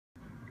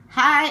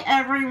Hi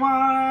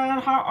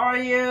everyone, how are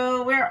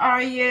you? Where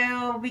are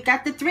you? We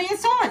got the Three of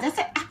Swords. That's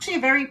actually a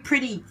very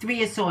pretty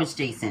Three of Swords,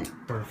 Jason.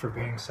 For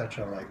being such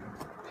a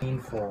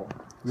painful.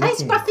 Hi,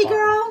 Scruffy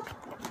girl.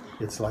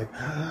 It's like.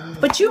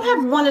 But you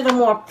have one of the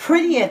more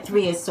prettier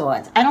Three of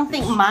Swords. I don't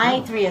think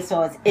my Three of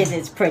Swords is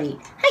as pretty.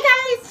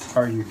 Hi guys.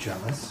 Are you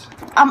jealous?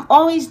 I'm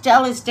always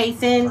jealous,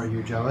 Jason. Are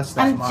you jealous?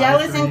 I'm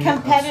jealous and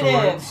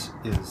competitive.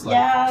 Is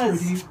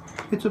yes. Pretty.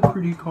 It's a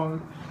pretty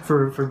card.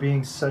 For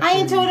being such Hi,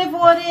 Intuitive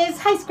Waters.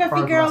 Hi,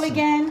 Scruffy girl lesson.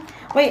 again.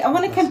 Wait, I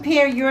want to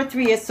compare your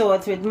Three of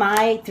Swords with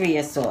my Three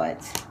of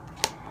Swords.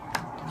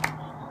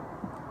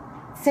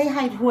 Say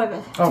hi to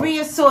whoever. Oh. Three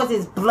of Swords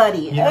is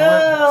bloody. You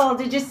know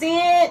did you see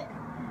it?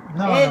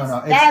 No.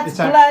 That's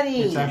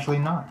bloody. It's actually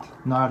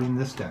not. Not in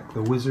this deck.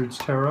 The Wizard's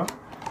Tarot.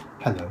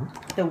 Hello.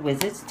 The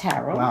Wizard's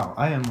Tarot. Wow,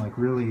 I am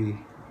really...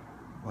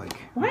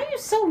 Why are you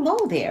so low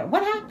there?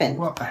 What happened?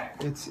 Well,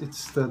 it's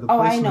the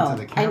placement of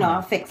the camera. I know.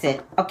 I'll fix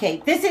it.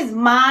 Okay, this is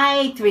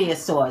my Three of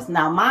Swords.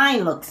 Now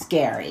mine looks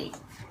scary.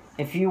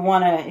 If you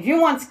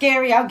want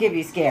scary, I'll give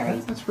you scary.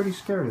 That's pretty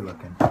scary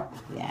looking.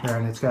 Yeah. There,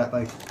 and it's got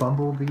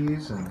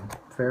bumblebees and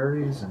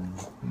fairies, and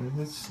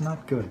it's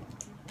not good.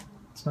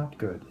 It's not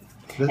good.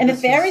 And the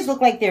fairies look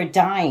like they're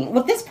dying.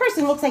 Well, this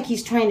person looks like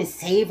he's trying to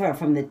save her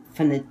from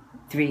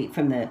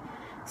the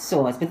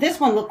swords, but this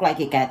one looked like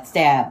it got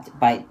stabbed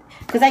by.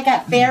 Because I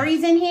got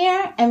fairies in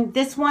here, and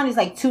this one is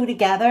like two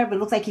together, but it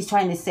looks like he's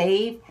trying to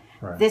save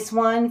this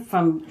one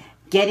from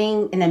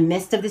getting in the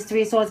midst of this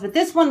Three of Swords. But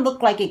this one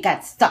looked like it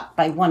got stuck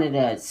by one of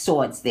the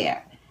swords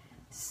there.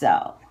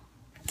 So,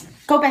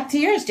 go back to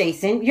yours,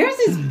 Jason.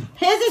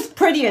 His is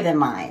prettier than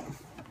mine.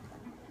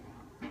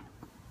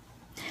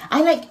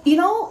 I like,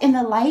 in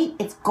the light,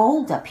 it's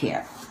gold up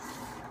here.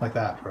 Like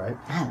that, right?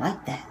 I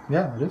like that.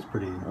 Yeah, it is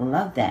pretty. I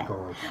love that.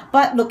 Gold.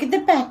 But look at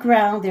the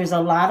background. There's a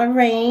lot of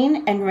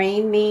rain, and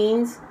rain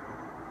means...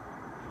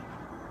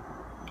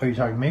 Are you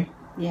talking to me?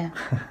 Yeah.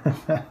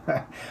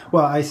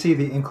 Well, I see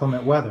the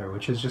inclement weather,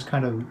 which is just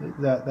kind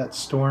of that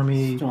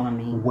stormy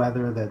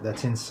weather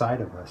that's inside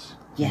of us.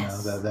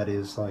 Yes. That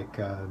is like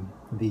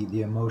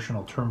the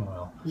emotional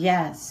turmoil.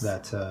 Yes.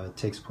 That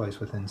takes place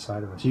within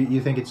inside of us.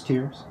 You think it's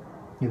tears?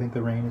 You think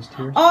the rain is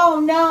tears? Oh,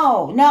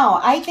 no.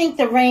 I think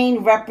the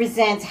rain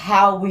represents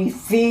how we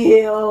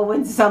feel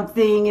when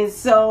something is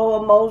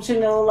so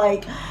emotional,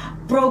 like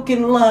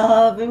broken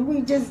love, and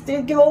we just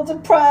get all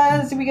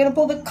depressed, and we got to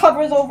pull the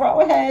covers over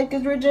our head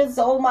because we're just,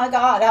 oh my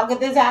God, how could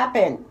this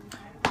happen?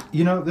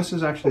 This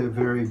is actually a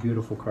very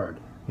beautiful card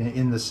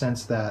in the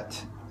sense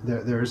that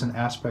there is an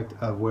aspect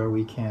of where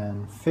we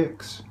can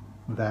fix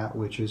that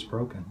which is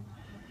broken.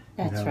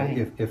 That's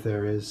right.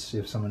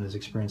 If someone is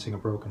experiencing a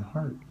broken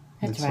heart.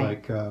 That's it's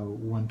right. like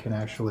one can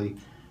actually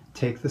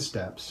take the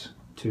steps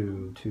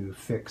to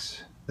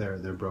fix their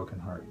broken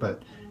heart,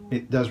 but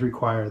it does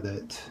require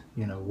that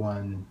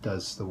one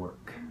does the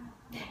work.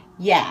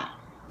 Yeah.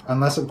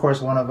 Unless, of course,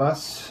 one of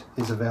us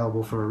is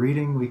available for a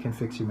reading, we can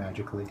fix you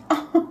magically.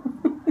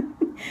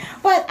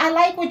 But I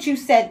like what you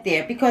said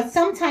there, because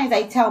sometimes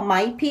I tell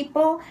my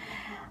people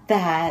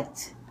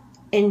that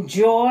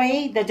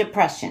enjoy the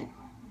depression.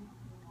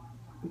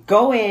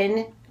 Go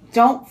in,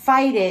 don't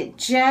fight it,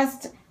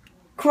 just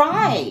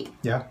cry.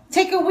 Yeah.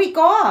 Take a week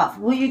off.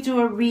 Will you do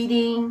a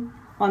reading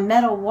on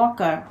Metal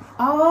Walker?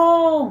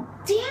 Oh,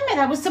 damn it.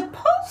 I was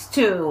supposed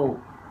to.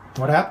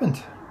 What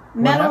happened?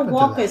 Metal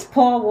Walker is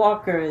Paul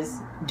Walker's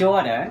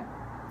daughter,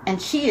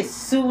 and she is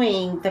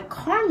suing the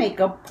car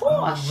maker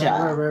Porsche.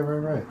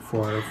 Right.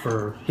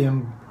 For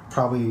him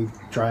probably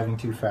driving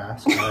too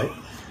fast, right?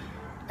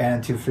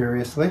 And too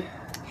furiously.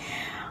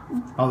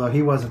 Although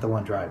he wasn't the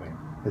one driving.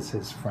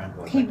 His friend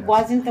was. He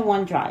wasn't the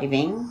one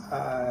driving.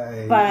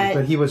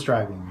 But he was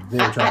driving. They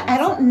were driving I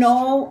don't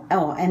know.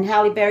 Oh, and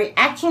Halle Berry.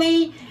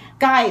 Actually,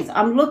 guys,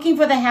 I'm looking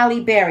for the Halle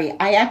Berry.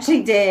 I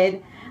actually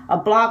did a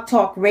Blog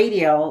Talk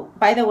Radio.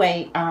 By the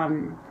way,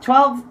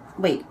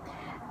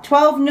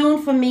 12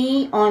 noon for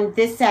me on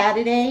this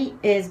Saturday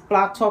is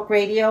Blog Talk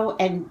Radio.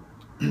 And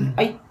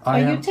are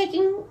you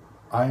taking?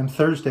 I am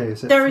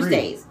Thursdays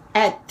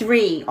at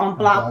 3 on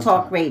Blog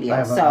Talk Radio. I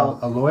have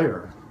a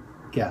lawyer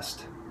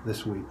guest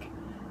this week.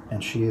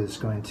 And she is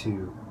going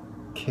to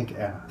kick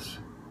ass.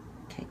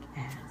 Kick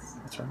ass.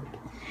 That's right.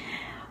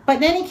 But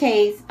in any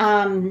case,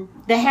 the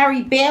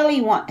Harry Bailey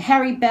one,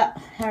 Harry.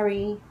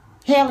 Harry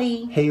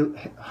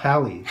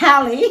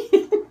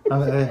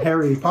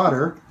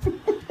Potter.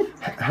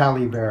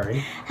 Halle Berry.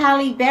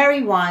 Halle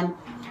Berry one.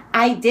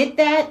 I did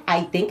that.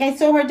 I think I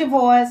saw her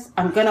divorce.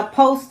 I'm going to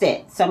post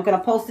it. So I'm going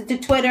to post it to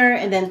Twitter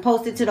and then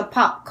post it to the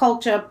Pop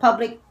Culture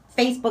public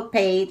Facebook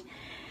page.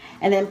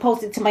 And then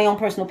post it to my own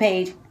personal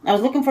page. I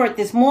was looking for it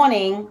this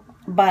morning,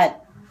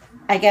 but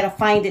I got to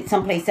find it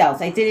someplace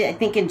else. I did it, I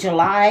think, in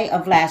July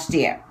of last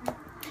year.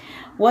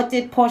 What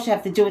did Porsche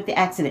have to do with the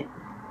accident?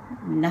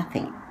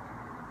 Nothing.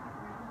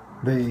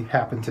 They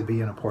happened to be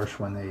in a Porsche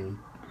when they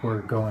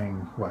were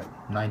going,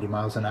 90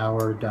 miles an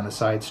hour down a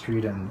side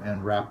street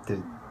and wrapped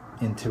it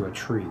into a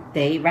tree.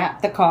 They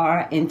wrapped the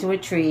car into a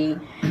tree.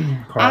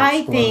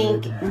 I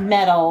think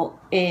metal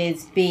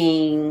is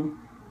being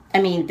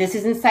I mean, this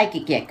isn't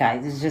psychic yet,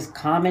 guys. It's just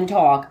common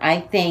talk. I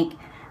think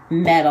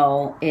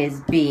Meadow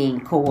is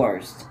being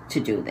coerced to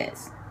do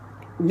this.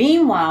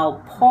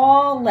 Meanwhile,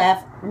 Paul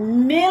left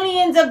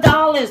millions of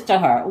dollars to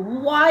her.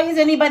 Why is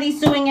anybody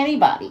suing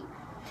anybody?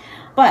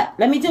 But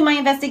let me do my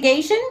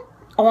investigation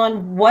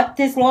on what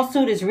this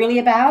lawsuit is really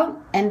about,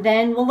 and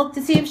then we'll look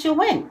to see if she'll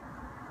win.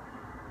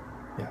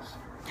 Yes.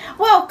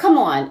 Well, come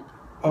on.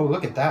 Oh,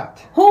 look at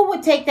that. Who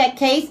would take that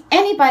case?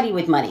 Anybody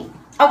with money.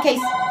 Okay.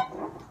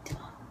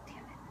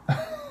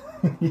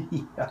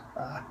 Yeah.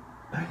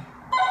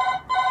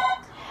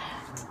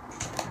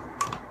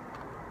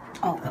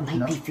 Oh, it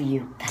might be for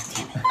you. God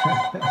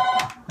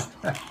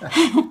damn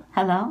it.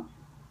 Hello?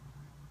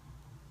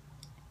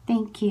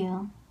 Thank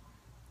you.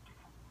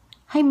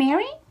 Hi,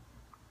 Mary?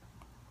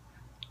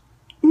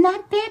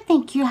 Not bad,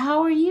 thank you.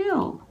 How are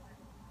you?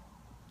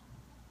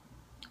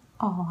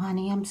 Oh,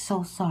 honey, I'm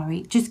so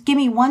sorry. Just give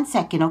me 1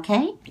 second,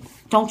 okay?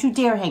 Don't you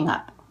dare hang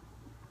up.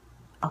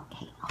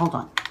 Okay, hold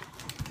on.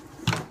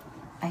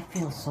 I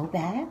feel so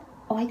bad.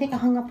 Oh, I think I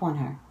hung up on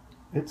her.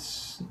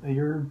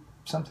 You're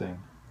something.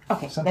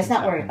 Okay, let's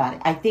not worry about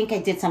it. I think I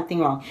did something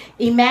wrong.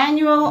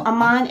 Emmanuel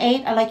Amon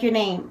 8, I like your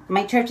name.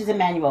 My church is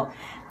Emmanuel.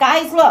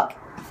 Guys, look.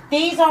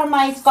 These are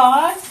my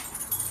scarves.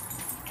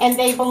 And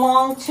they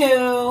belong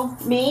to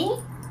me.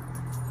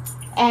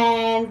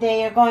 And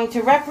they are going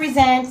to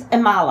represent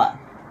Malala.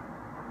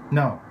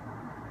 No.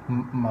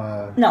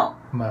 No.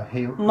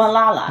 Malala.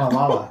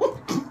 Malala.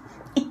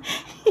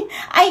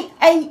 I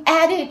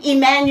added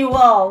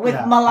Emmanuel with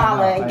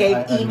Malala and gave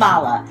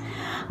Imala.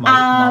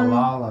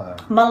 Malala.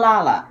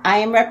 Malala. I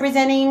am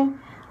representing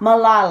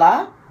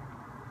Malala.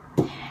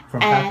 From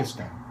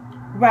Pakistan.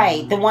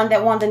 Right. The one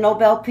that won the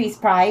Nobel Peace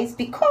Prize.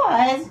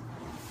 Because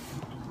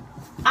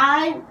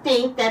I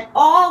think that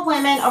all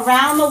women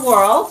around the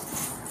world,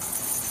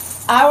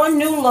 our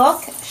new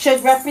look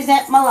should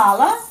represent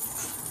Malala.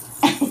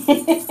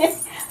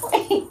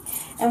 Wait.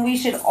 And we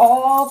should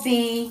all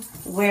be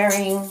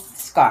wearing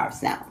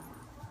scarves now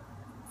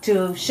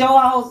to show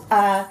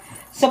our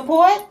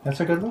support.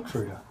 That's a good look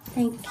for you.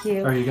 Thank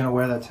you. Are you going to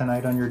wear that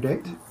tonight on your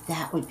date?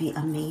 That would be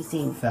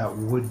amazing. That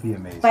would be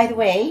amazing. By the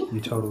way,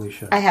 you totally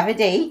should. I have a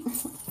date.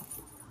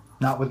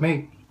 Not with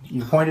me.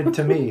 You pointed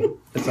to me.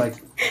 It's like...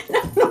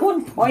 No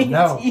one pointed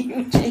to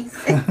you,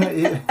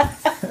 Jason.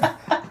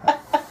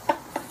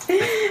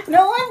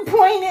 No one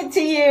pointed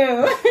to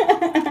you.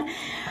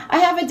 I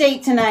have a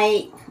date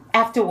tonight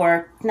after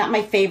work. Not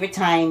my favorite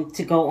time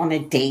to go on a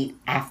date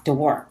after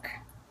work.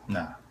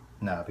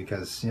 No,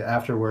 because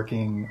after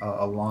working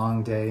a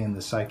long day in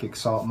the psychic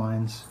salt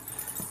mines,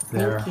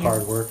 their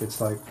hard work,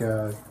 it's like...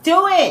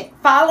 Do it!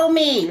 Follow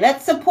me.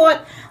 Let's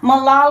support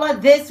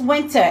Malala this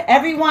winter.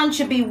 Everyone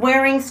should be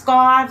wearing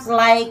scarves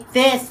like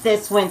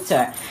this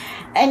winter.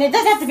 And it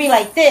doesn't have to be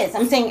like this.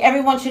 I'm saying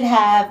everyone should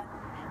have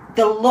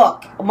the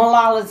look,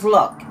 Malala's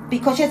look.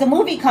 Because she has a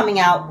movie coming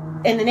out,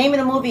 and the name of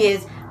the movie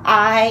is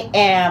I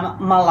Am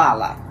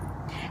Malala.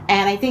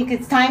 And I think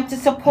it's time to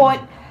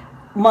support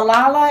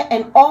Malala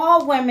and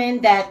all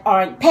women that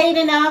aren't paid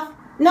enough.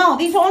 No,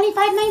 these are only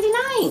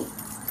 $5.99.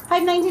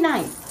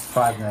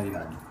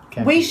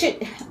 $5.99. We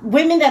should,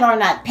 women that are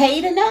not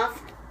paid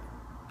enough.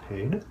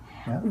 Paid?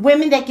 Yeah.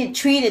 Women that get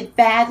treated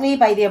badly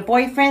by their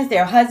boyfriends,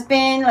 their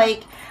husband.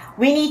 Like,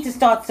 we need to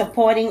start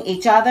supporting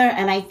each other.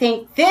 And I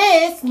think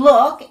this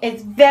look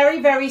is very,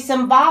 very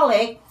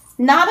symbolic,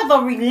 not of a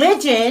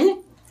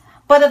religion,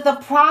 but of the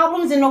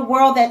problems in the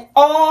world that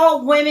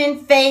all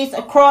women face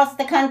across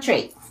the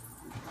country.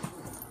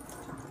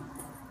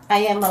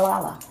 I am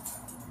Malala.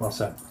 Well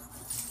said.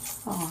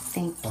 Oh,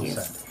 thank you.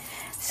 Well said.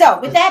 So,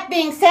 with that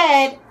being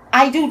said,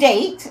 I do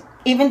date.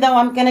 Even though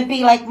I'm going to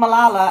be like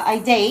Malala, I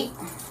date.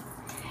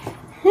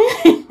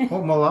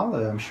 Well,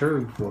 Malala, I'm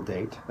sure will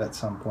date at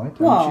some point.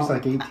 I mean, she's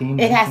like 18.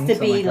 It has to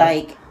be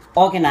like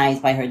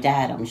organized by her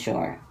dad, I'm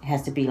sure. It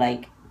has to be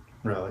like...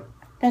 Really?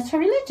 That's her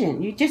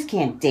religion. You just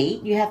can't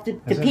date. You have to...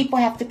 people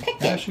have to pick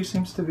it. Yeah, she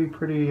seems to be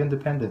pretty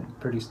independent,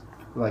 pretty...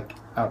 like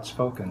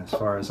outspoken as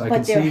far as I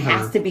can see her. But there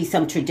has to be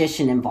some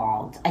tradition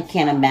involved. I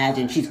can't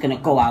imagine she's going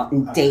to go out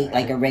and date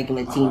like a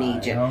regular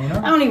teenager.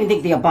 I don't even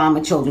think the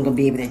Obama children will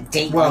be able to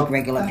date like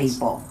regular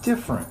people.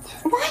 Different.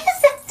 Why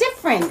is that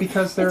different?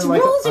 Because they're it's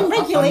like rules and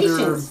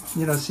regulations.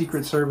 Under,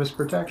 Secret Service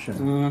protection.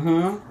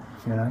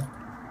 Mm-hmm. You know.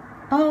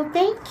 Oh,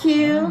 thank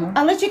you.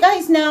 I'll let you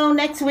guys know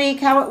next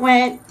week how it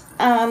went.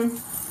 Well,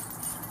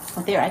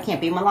 there, I can't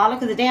be Malala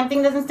because the damn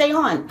thing doesn't stay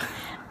on.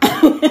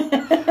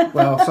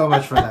 Well, so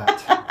much for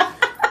that.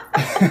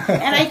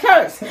 And I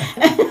curse.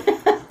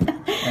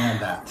 And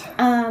that.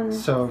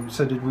 So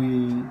did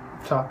we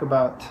talk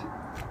about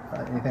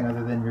anything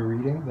other than your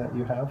reading that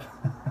you have?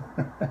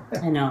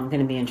 I know, I'm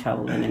going to be in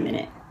trouble in a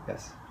minute.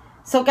 Yes.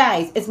 So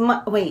guys,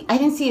 wait, I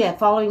didn't see that.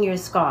 Following your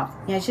scarf.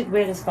 Yeah, I should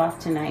wear the scarf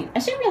tonight. I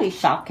should really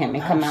shock him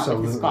and come out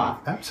with the scarf.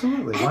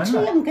 Absolutely. Why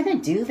Actually, not? I'm going to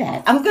do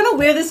that. I'm going to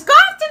wear the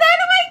scarf tonight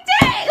on my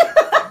day.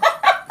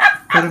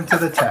 Put him to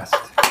the test.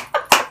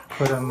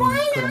 put him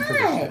to the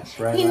test.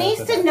 Right. He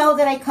needs to know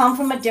that I come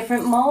from a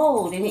different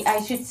mold, and I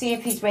should see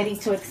if he's ready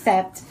to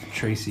accept.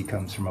 Tracey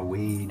comes from a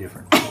way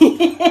different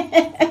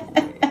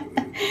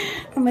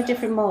from a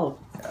different mold.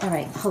 All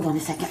right, hold on a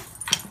second.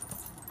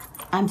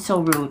 I'm so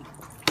rude.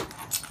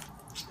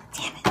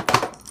 Damn it.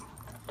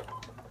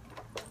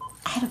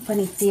 I had a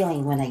funny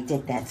feeling when I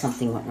did that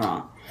something went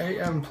wrong.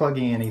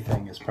 Unplugging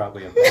anything is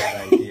probably a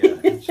bad idea.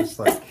 It's just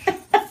like...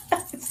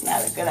 It's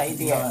not a good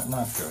idea.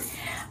 Not good.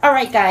 All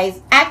right,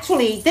 guys.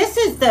 Actually, this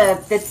is the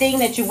thing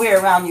that you wear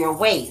around your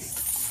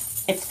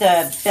waist. It's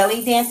the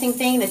belly dancing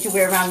thing that you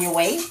wear around your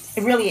waist.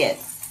 It really is.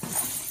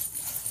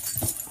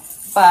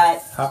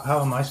 But... How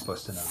am I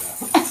supposed to know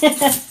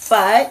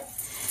that?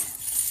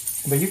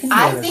 But you can.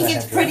 I think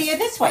it's prettier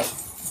this way.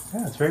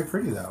 Yeah, it's very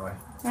pretty that way.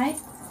 Right?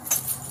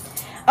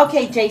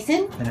 Okay,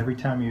 Jason. And every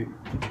time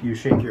you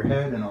shake your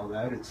head and all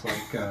that, it's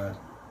like,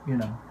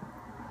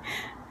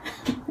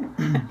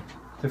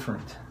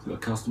 different. Is there a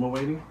customer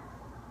waiting?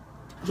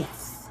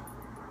 Yes.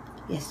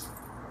 Yes.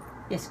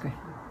 Yes, Griffin.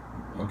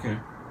 Okay.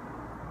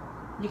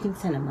 You can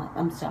send him up.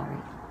 I'm sorry.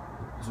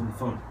 It's on the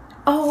phone.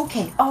 Oh,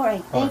 okay. All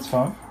right. Oh, it's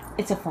phone?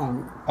 It's a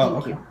phone. Oh,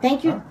 okay.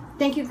 Thank you. Oh.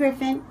 Thank you,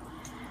 Griffin.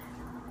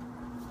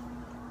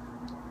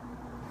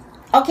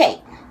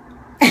 Okay.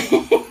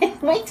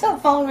 Wait till the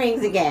phone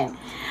rings again.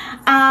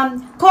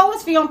 Call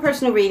us for your own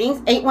personal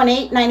readings,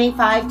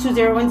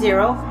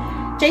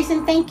 818-985-2010.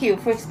 Jason, thank you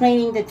for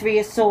explaining the Three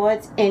of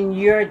Swords in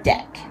your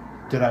deck.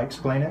 Did I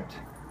explain it?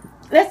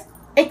 Let's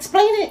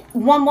explain it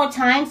one more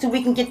time so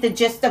we can get the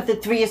gist of the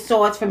Three of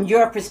Swords from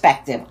your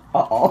perspective.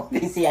 Uh-oh.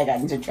 You see, I got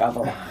into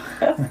trouble.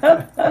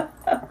 I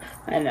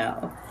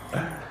know.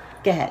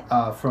 Go ahead.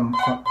 Well,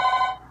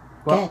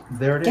 Go ahead.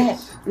 There it Go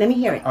is. ahead. Let me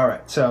hear it. All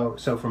right. So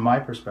from my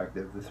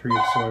perspective, the Three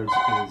of Swords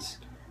is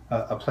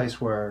a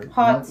place where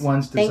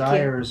one's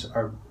desires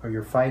are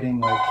you're fighting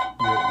like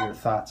your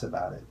thoughts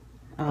about it.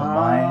 The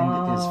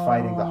mind is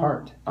fighting the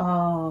heart.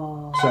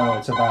 Oh. So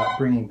it's about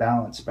bringing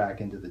balance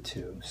back into the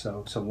two.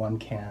 So one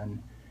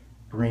can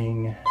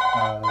bring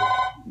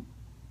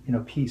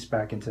peace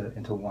back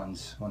into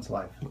one's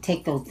life.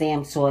 Take those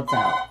damn swords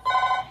out.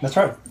 That's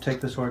right.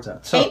 Take the swords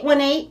out. So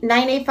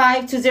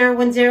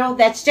 818-985-2010.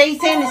 That's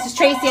Jason. This is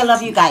Tracey. I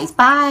love you guys.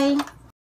 Bye.